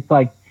think it's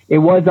like it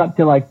was up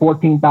to like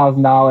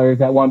 $14,000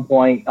 at one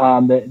point.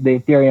 The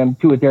Ethereum,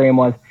 2 Ethereum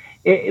was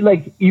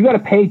you got to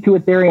pay 2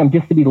 Ethereum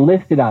just to be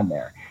listed on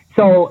there.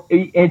 So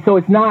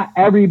it's not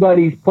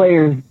everybody's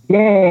player's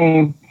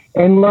game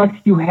unless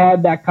you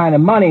have that kind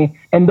of money.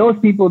 And those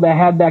people that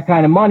have that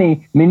kind of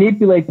money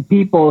manipulate the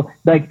people,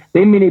 like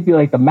they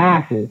manipulate the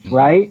masses,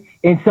 right?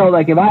 And so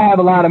like if I have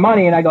a lot of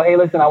money and I go, hey,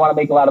 listen, I want to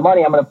make a lot of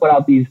money, I'm going to put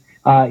out these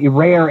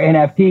rare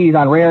NFTs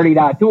on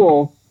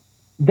rarity.tools,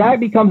 that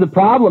becomes a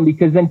problem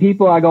because then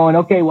people are going,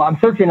 okay, well, I'm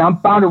searching, I'm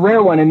found a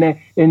rare one, and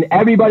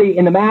everybody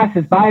in the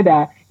masses buy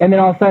that, and then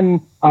all of a sudden,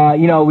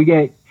 we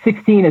get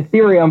 16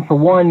 Ethereum for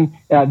one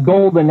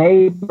golden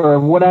ape or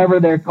whatever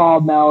they're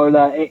called now, or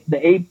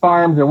the ape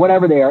farms or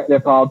whatever they're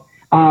called.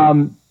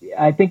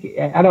 I think,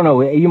 I don't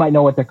know, you might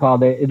know what they're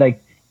called.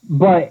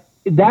 But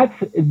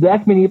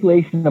that's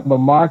manipulation of a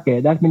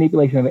market. That's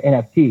manipulation of an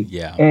NFT.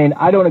 Yeah. And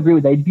I don't agree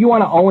with that. If you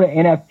want to own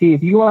an NFT,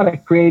 if you want to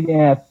create an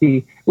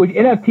NFT, which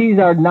NFTs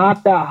are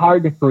not that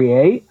hard to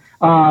create,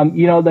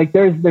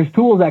 there's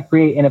tools that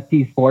create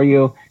NFTs for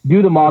you.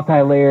 Do the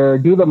multi-layer,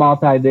 do the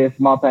multi-this,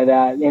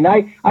 multi-that. And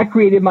I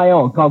created my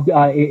own called,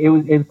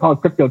 it's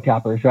called Crypto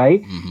Choppers,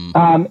 right?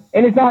 Mm-hmm.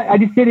 And it's not, I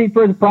just did it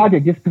for the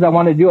project just because I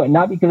wanted to do it,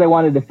 not because I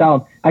wanted to sell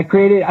them. I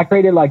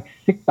created like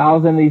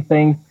 6,000 of these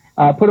things,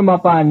 put them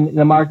up on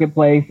the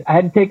marketplace. I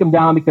had to take them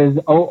down because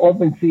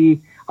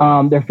OpenSea,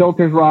 their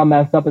filters were all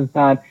messed up at the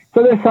time.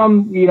 So there's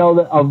some,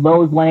 of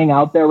those laying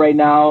out there right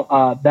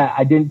now, that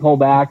I didn't pull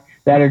back,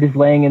 that are just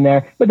laying in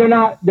there, but they're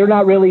not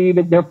really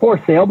even, they're for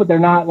sale, but they're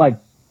not like,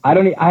 I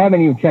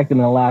haven't even checked them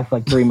in the last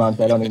 3 months.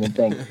 I don't even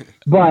think,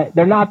 but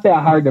they're not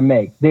that hard to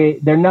make.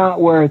 They're not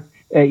worth,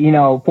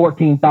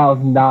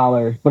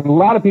 $14,000, but a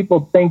lot of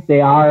people think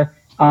they are.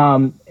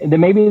 then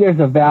maybe there's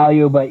a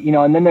value, but, you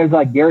know, and then there's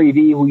like Gary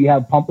Vee, who you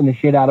have pumping the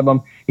shit out of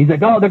them. He's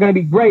like, oh, they're going to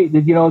be great,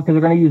 you know, because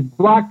they're going to use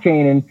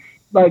blockchain. And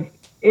like,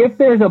 if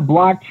there's a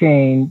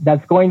blockchain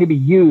that's going to be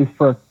used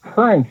for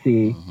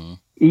currency,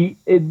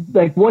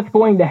 like what's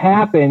going to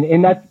happen?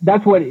 And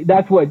that's what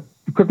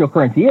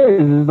cryptocurrency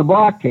is the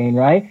blockchain,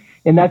 right?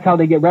 And that's how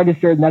they get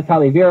registered, and that's how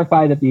they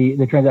verify that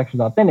the transaction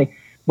is authentic.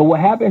 But what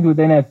happens with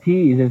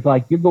NFTs is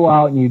like you go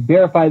out and you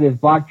verify this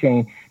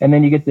blockchain, and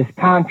then you get this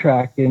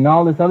contract and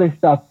all this other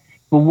stuff.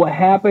 But what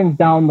happens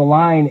down the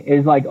line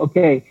is like,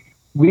 okay,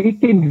 we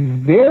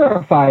can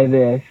verify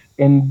this,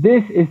 and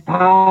this is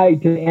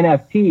tied to the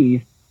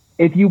NFTs.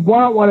 If you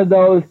want one of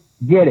those,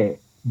 get it.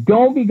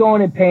 Don't be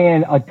going and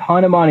paying a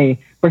ton of money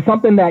for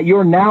something that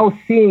you're now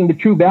seeing the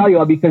true value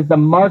of, because the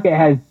market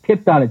has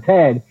tipped on its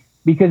head,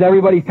 because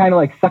everybody's kind of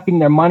like sucking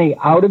their money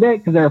out of it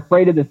because they're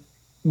afraid of this,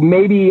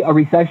 maybe a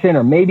recession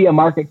or maybe a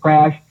market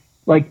crash.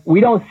 Like, we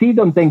don't see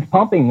them things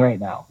pumping right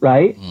now,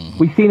 right?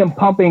 We've seen them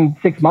pumping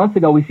 6 months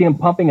ago. We've seen them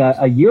pumping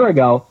a year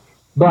ago.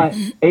 But,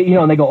 you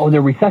know, and they go, oh,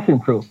 they're recession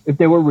proof. If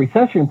they were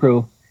recession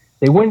proof,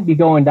 they wouldn't be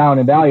going down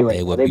in value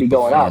right now. They'd be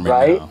going up,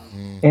 right?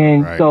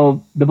 And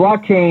so the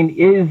blockchain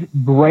is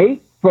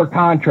great for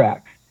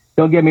contracts.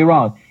 Don't get me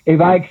wrong. If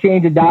I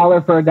exchange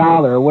 $1 for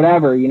 $1 or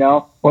whatever, you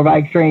know, or if I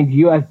exchange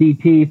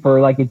USDT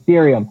for like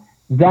Ethereum,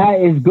 that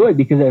is good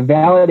because it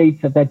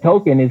validates that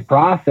token is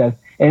processed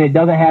and it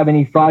doesn't have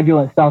any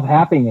fraudulent stuff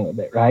happening with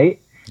it, right?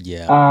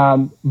 Yeah.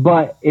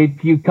 But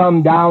if you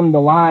come down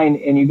the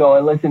line and you go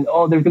and listen,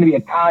 oh, there's going to be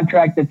a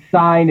contract that's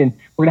signed and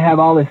we're going to have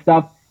all this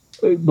stuff.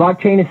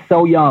 Blockchain is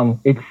so young.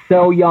 It's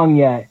so young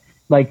yet.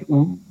 Like,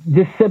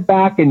 just sit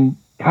back and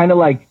kind of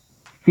like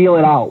feel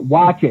it out,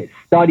 watch it,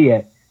 study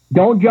it.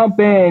 Don't jump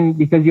in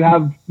because you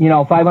have, you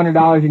know,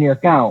 $500 in your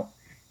account.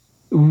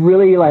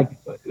 Really like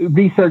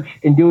research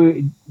and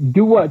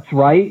do what's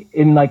right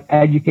and like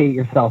educate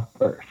yourself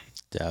first.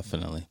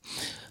 Definitely.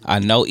 I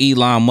know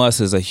Elon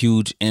Musk is a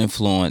huge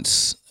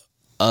influence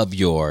of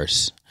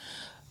yours.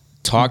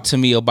 Talk to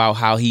me about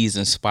how he's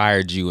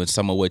inspired you and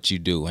some of what you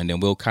do, and then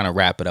we'll kind of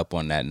wrap it up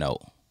on that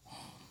note.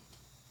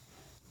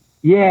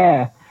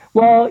 Yeah.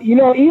 Well, you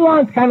know,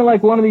 Elon's kind of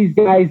like one of these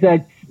guys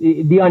that's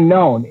the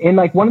unknown. And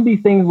like one of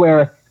these things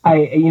where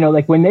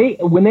like when they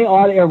said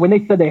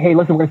that, hey,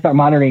 listen, we're gonna start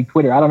monitoring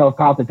Twitter. I don't know if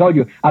Carlton told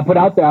you. I put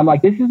out there, I'm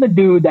like, this is the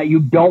dude that you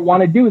don't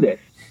want to do this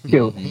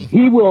to.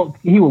 He will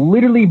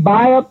literally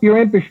buy up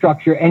your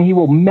infrastructure and he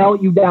will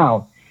melt you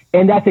down.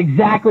 And that's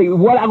exactly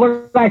what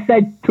I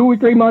said 2 or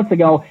 3 months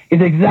ago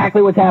is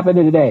exactly what's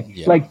happening today.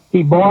 Yeah. Like,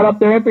 he bought up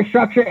their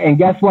infrastructure, and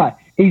guess what?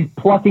 He's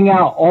plucking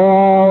out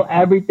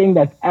everything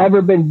that's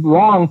ever been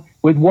wrong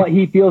with what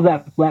he feels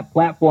that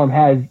platform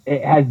has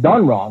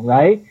done wrong,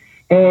 right?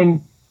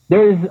 And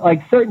there's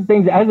like certain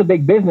things as a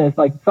big business,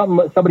 like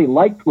somebody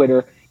like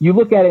Twitter, you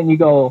look at it and you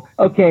go,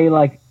 okay,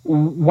 like,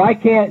 why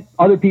can't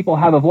other people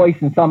have a voice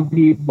and some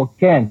people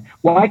can?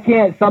 Why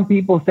can't some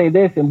people say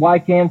this and why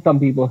can some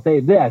people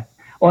say this?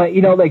 Or,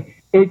 you know,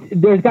 like,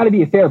 there's got to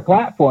be a fair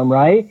platform,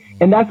 right?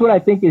 And that's what I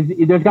think is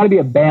there's got to be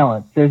a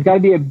balance. There's got to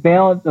be a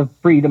balance of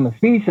freedom of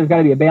speech. There's got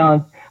to be a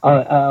balance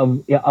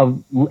of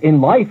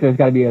in life. There's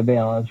got to be a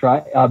balance,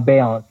 right?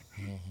 Balance.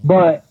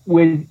 But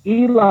with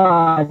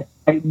Elon,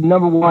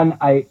 number one,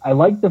 I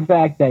like the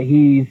fact that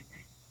he's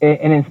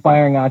an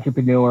inspiring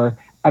entrepreneur.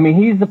 I mean,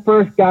 he's the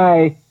first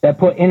guy that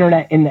put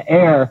internet in the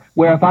air,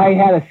 where if I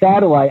had a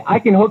satellite, I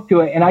can hook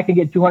to it and I can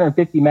get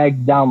 250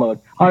 meg download,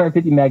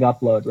 150 meg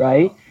upload,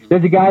 right?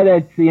 There's a guy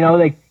that's, you know,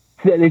 they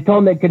told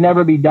him that could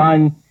never be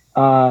done.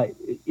 Guy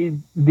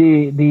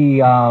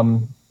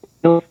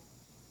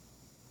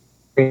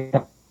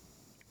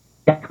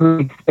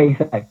creates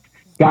SpaceX.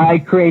 Guy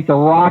creates a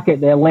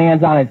rocket that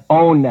lands on its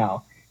own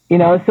now. You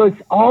know, so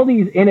it's all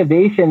these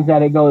innovations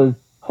that it goes,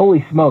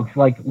 holy smokes,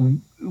 like,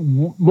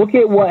 look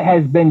at what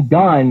has been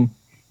done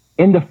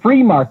in the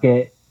free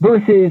market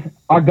versus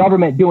our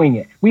government doing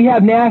it. We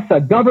have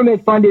NASA,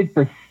 government funded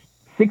for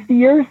 60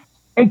 years,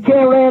 and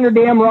can't land her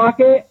damn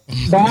rocket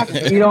back,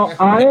 you know,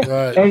 on it.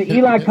 Right. And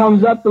Elon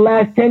comes up the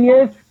last 10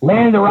 years,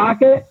 lands a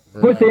rocket,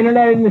 puts the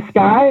internet in the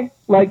sky,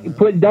 like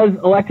does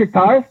electric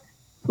cars.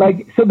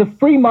 Like, so the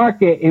free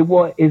market is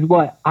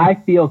what I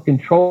feel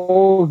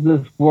controls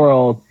this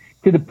world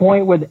to the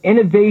point where the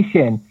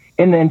innovation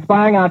and the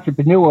inspiring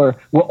entrepreneur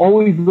will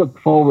always look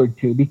forward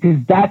to, because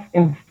that's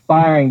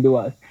inspiring to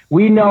us.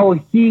 We know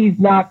he's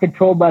not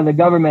controlled by the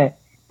government,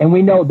 and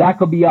we know that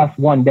could be us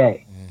one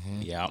day.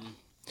 Yeah.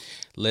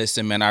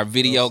 Listen, man, our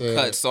video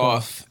cuts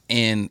off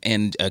in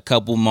a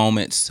couple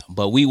moments,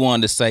 but we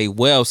wanted to say,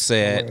 well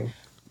said.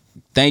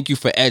 Thank you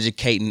for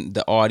educating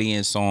the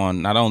audience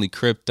on not only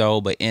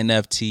crypto, but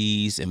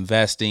NFTs,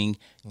 investing,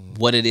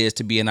 what it is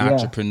to be an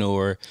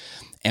entrepreneur.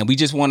 And we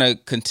just want to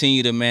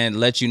continue to, man,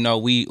 let you know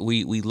we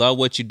love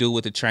what you do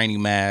with the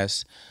training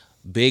mass.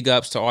 Big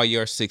ups to all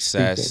your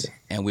success,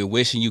 and we're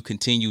wishing you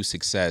continued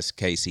success,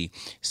 Casey.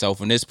 So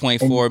from this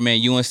point forward, man,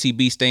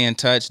 UNCB, stay in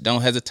touch.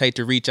 Don't hesitate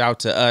to reach out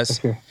to us.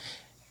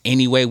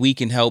 any way we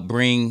can help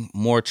bring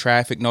more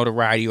traffic,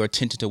 notoriety, or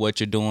attention to what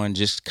you're doing,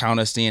 just count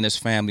us in as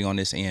family on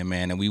this end,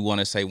 man. And we want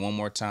to say one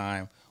more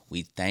time,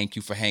 we thank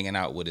you for hanging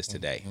out with us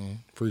today.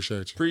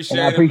 Appreciate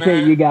you. I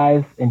appreciate you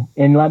guys,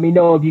 and let me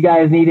know if you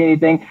guys need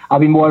anything. I'll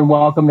be more than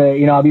welcome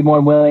to, I'll be more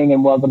than willing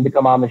and welcome to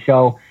come on the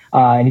show.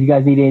 And if you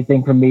guys need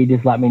anything from me,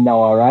 just let me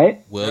know. All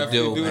right. We'll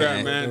do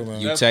that, man. man.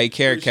 You take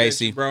care,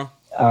 Casey. You, bro.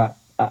 All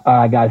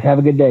right, guys. Have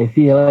a good day.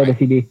 See you later,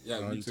 CB.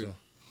 Yeah, you too.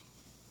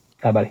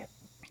 Bye, buddy.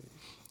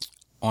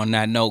 On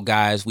that note,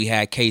 guys, we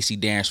had Casey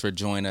Danford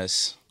join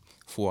us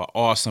for an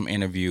awesome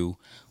interview.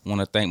 Want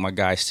to thank my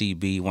guy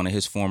CB, one of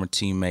his former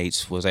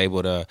teammates, was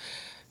able to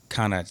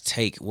kind of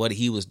take what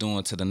he was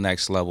doing to the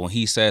next level.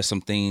 He said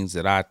some things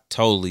that I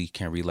totally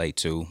can relate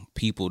to.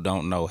 People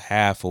don't know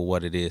half of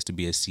what it is to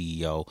be a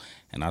CEO,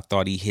 and I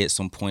thought he hit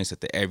some points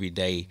that the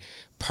everyday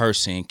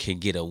person can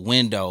get a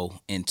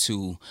window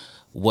into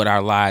what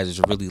our lives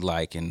is really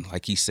like. And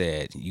like he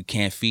said, you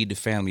can't feed the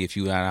family if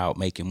you're not out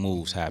making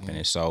moves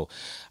happening. So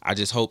I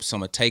just hope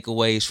some of the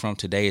takeaways from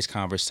today's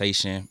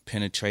conversation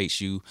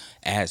penetrates you,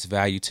 adds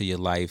value to your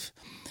life.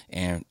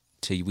 And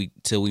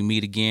till we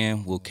meet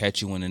again, we'll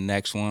catch you in the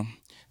next one.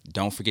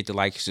 Don't forget to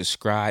like and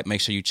subscribe.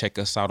 Make sure you check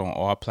us out on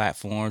all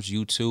platforms,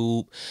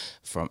 YouTube,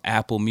 from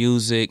Apple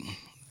Music,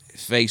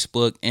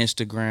 Facebook,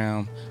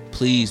 Instagram.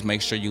 Please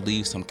make sure you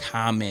leave some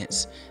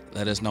comments.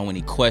 Let us know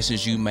any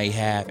questions you may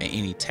have and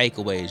any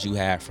takeaways you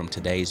have from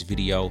today's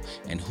video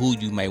and who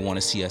you may want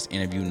to see us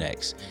interview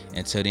next.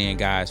 Until then,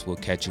 guys, we'll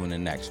catch you in the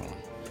next one.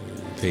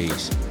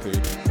 Peace.